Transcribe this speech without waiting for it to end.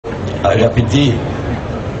Αγαπητοί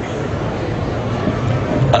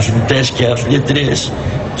αθλητές και αθλήτριες,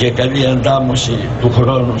 και καλή αντάμωση του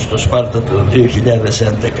χρόνου στο Σπάρτατλον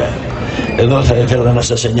 2011. Εδώ θα ήθελα να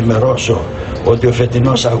σας ενημερώσω ότι ο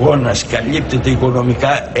φετινός αγώνας καλύπτεται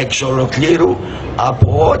οικονομικά εξ ολοκλήρου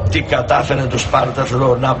από ό,τι κατάφερε το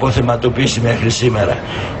Σπάρτατλον να αποθεματοποιήσει μέχρι σήμερα.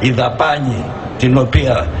 Η δαπάνη την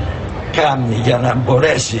οποία κάνει για να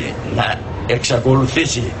μπορέσει να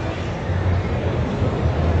εξακολουθήσει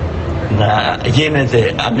να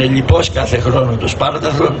γίνεται αμελιπώς κάθε χρόνο το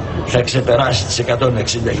Σπάρτατλον θα ξεπεράσει τις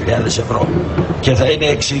 160.000 ευρώ και θα είναι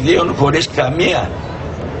εξιδίων χωρίς καμία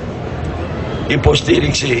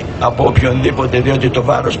υποστήριξη από οποιονδήποτε, διότι το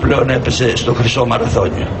βάρος πλέον έπεσε στο χρυσό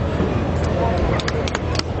μαραθώνιο.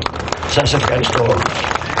 Σας ευχαριστώ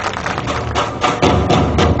όλους.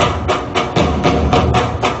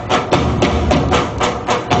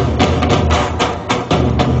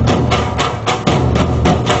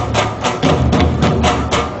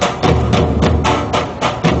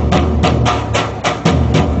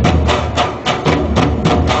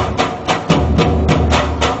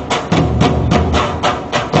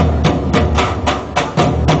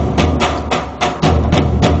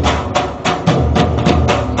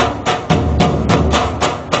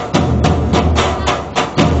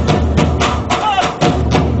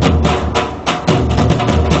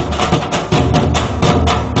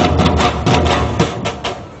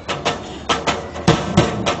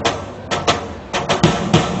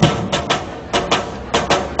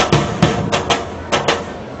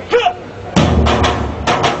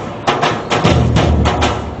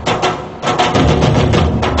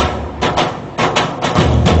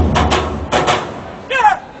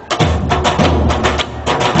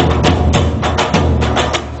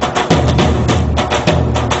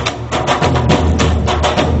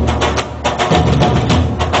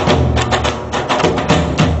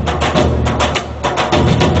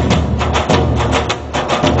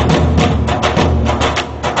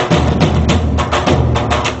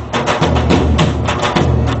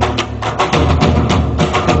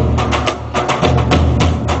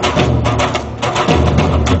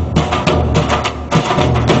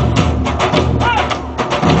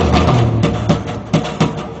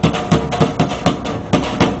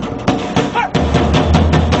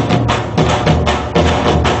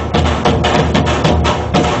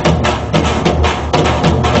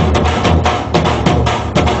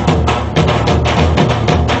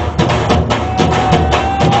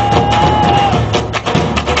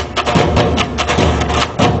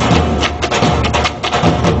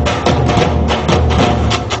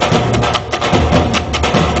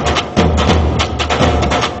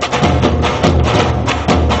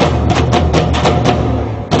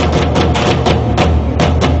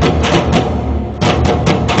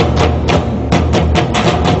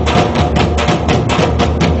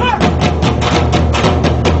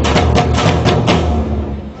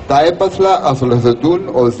 Τα έπαθλα αθλοθετούν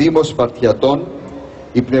ο Δήμος Σπαρτιατών,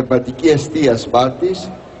 η Πνευματική Εστία Σπάρτης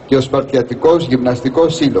και ο Σπαρτιατικός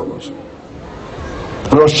Γυμναστικός Σύλλογος.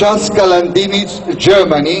 Προσάς Καλαντίνιτς,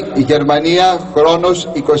 Germany, η Γερμανία, χρόνος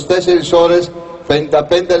 24 ώρες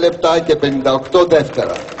 55 λεπτά και 58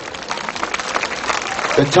 δεύτερα.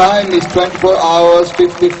 The time is 24 hours,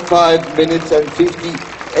 55 minutes and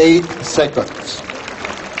 58 seconds.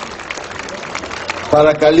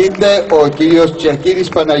 Παρακαλείται ο κύριος Τσιακύρης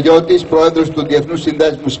Παναγιώτης, πρόεδρος του Διεθνούς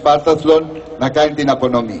Συνδέσμου Σπάρταθλον, να κάνει την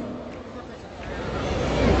απονομή.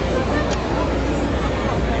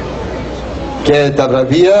 Και τα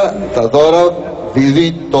βραβεία, τα δώρα,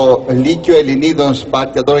 δίδει το Λύκειο Ελληνίδων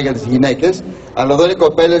Σπάρτη, τώρα για τις γυναίκες, αλλά εδώ είναι οι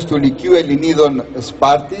κοπέλες του Λυκείου Ελληνίδων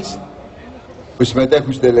Σπάρτης που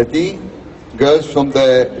συμμετέχουν στην τελετή. Girls from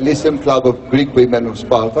the Lyceum Club of Greek Women of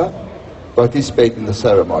Sparta participate in the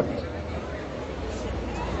ceremony.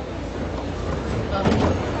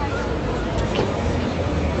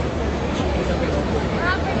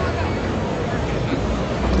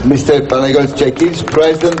 Mr. Panagiotis Chekis,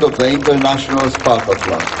 President of the International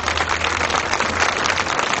SPARTA8LON.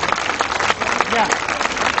 Yeah.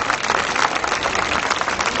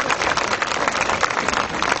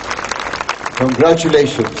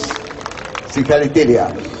 Congratulations.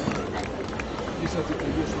 Συγχαρητήρια.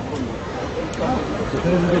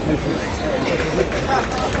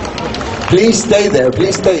 Please stay there.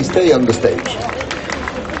 Please stay on the stage.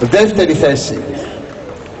 Δεύτερη θέση.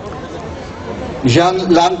 Jean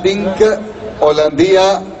Landing,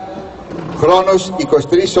 Ολλανδία, χρόνος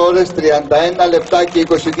 23 ώρες 31 λεπτά και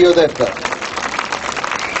 22 δεύτερα.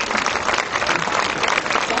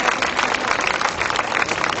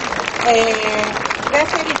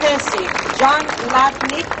 Δεύτερη θέση, Jean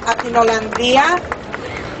Landing από την Ολλανδία,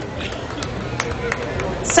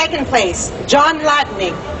 Second place, John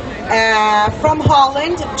Latnik from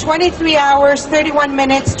Holland, 23 hours, 31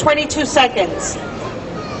 minutes, 22 seconds.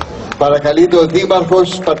 Παρακαλείται ο Δήμαρχος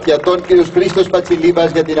Σπαρτιατών, κ. Χρήστος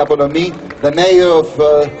Πατσιλίβας, για την απονομή. The Mayor of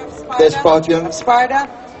Sparta,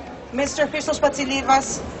 Mr. Christos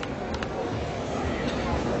Patsilivas.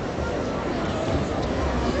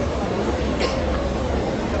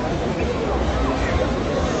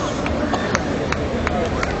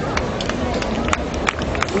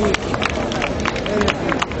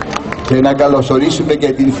 Και να καλωσορίσουμε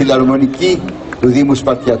και την Φιλαρμονική του Δήμου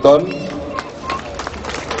Σπαρτιατών.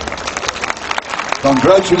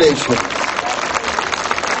 Congratulations.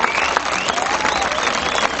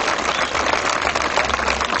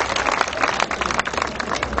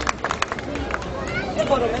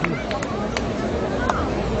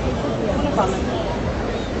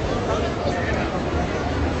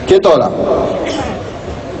 Και τώρα,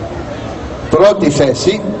 πρώτη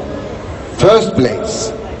θέση, first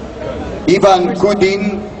place, Ivan Kudin,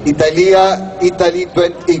 Ιταλία, Italy,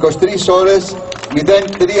 23 ώρες,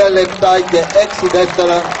 03 λεπτά και 6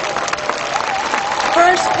 δεύτερα.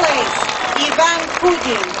 First place, Ivan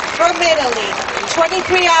Kudin from Italy,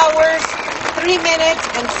 23 hours, 3 minutes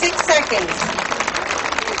and 6 seconds.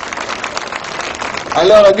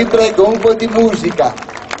 Allora vi prego un po' di musica,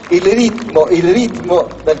 il ritmo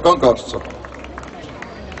del concorso.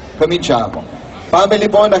 Cominciamo. Πάμε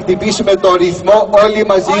λοιπόν να χτυπήσουμε το ρυθμό όλοι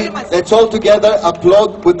μαζί. Let's all together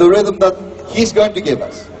applaud with the rhythm that he's going to give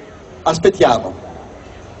us. Aspettiamo.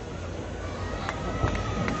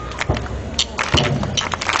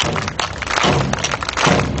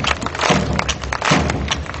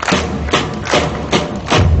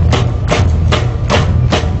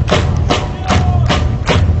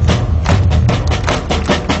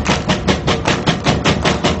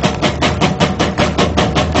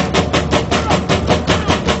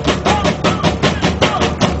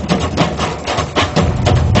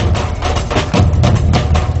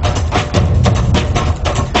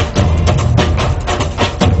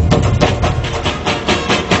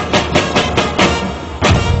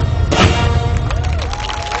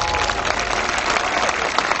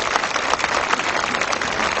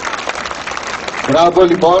 Μπράβο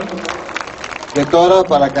λοιπόν. Και τώρα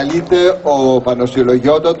παρακαλείται ο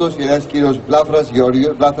Πανοσυλλογιότατος Ιερέας κύριος Βλάθρας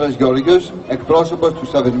Γεώργιος, εκπρόσωπος του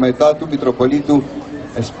Σταυριμετάτου Μητροπολίτου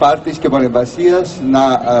Σπάρτης και Μονεβασίας,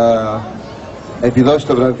 να επιδώσει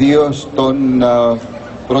το βραβείο στον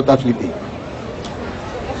πρωταθλητή.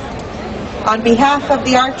 On behalf of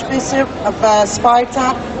the Archbishop of Sparta,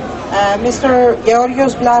 Mr.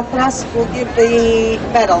 Georgios Blathras will give the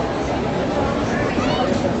medal.